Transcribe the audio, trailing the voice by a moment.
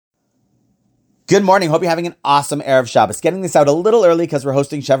Good morning. Hope you're having an awesome Erev Shabbos. Getting this out a little early because we're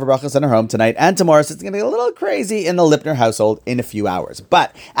hosting Sheva Brachos in our home tonight and tomorrow, so it's going to get a little crazy in the Lipner household in a few hours.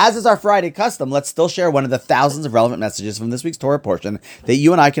 But as is our Friday custom, let's still share one of the thousands of relevant messages from this week's Torah portion that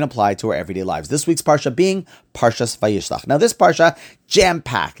you and I can apply to our everyday lives. This week's Parsha being Parshas Vayishlach. Now this Parsha,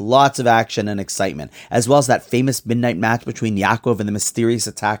 jam-packed, lots of action and excitement, as well as that famous midnight match between Yaakov and the mysterious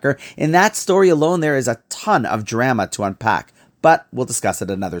attacker. In that story alone, there is a ton of drama to unpack, but we'll discuss it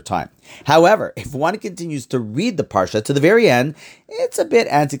another time. However, if one continues to read the Parsha to the very end, it's a bit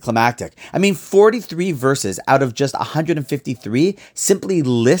anticlimactic. 43 verses out of just 153 simply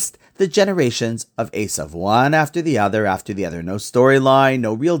list the generations of Esav, one after the other. No storyline,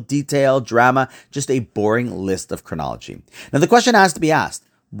 no real detail, drama, just a boring list of chronology. Now the question has to be asked,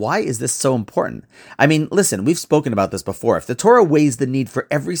 why is this so important? Listen, we've spoken about this before. If the Torah weighs the need for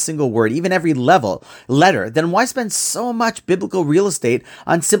every single word, even every letter, then why spend so much biblical real estate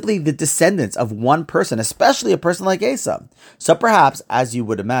on simply the descendants of one person, especially a person like Esau? So perhaps, as you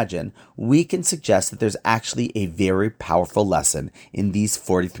would imagine, we can suggest that there's actually a very powerful lesson in these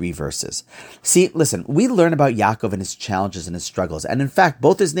 43 verses. See, listen, we learn about Yaakov and his challenges and his struggles. And in fact,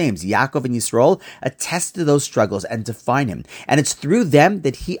 both his names, Yaakov and Yisroel, attest to those struggles and define him. And it's through them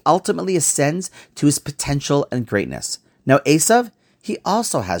that he ultimately ascends to his potential and greatness. Now, Esav, he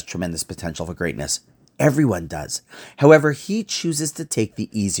also has tremendous potential for greatness. Everyone does. However, he chooses to take the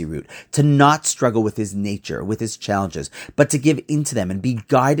easy route, to not struggle with his nature, with his challenges, but to give into them and be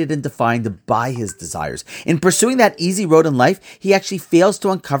guided and defined by his desires. In pursuing that easy road in life, he actually fails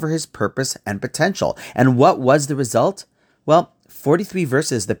to uncover his purpose and potential. And what was the result? Well, 43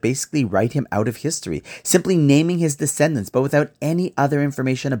 verses that basically write him out of history, simply naming his descendants, but without any other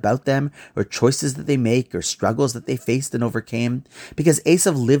information about them or choices that they make or struggles that they faced and overcame. Because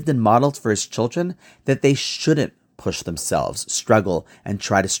Esav lived and modeled for his children that they shouldn't push themselves, struggle, and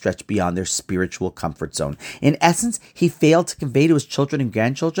try to stretch beyond their spiritual comfort zone. In essence, he failed to convey to his children and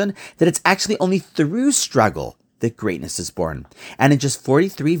grandchildren that it's actually only through struggle that greatness is born. And in just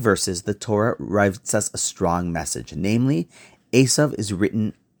 43 verses, the Torah writes us a strong message, namely, Esav is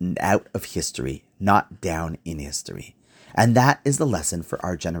written out of history, not down in history. And that is the lesson for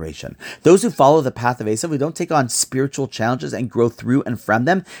our generation. Those who follow the path of Esav, who don't take on spiritual challenges and grow through and from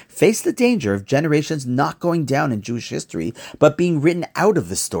them, face the danger of generations not going down in Jewish history, but being written out of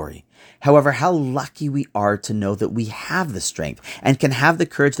the story. However, how lucky we are to know that we have the strength and can have the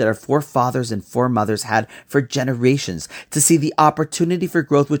courage that our forefathers and foremothers had for generations to see the opportunity for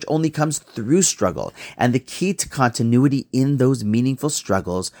growth which only comes through struggle and the key to continuity in those meaningful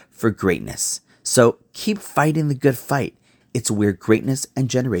struggles for greatness. So keep fighting the good fight. It's where greatness and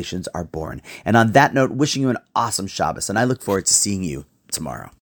generations are born. And on that note, wishing you an awesome Shabbos, and I look forward to seeing you tomorrow.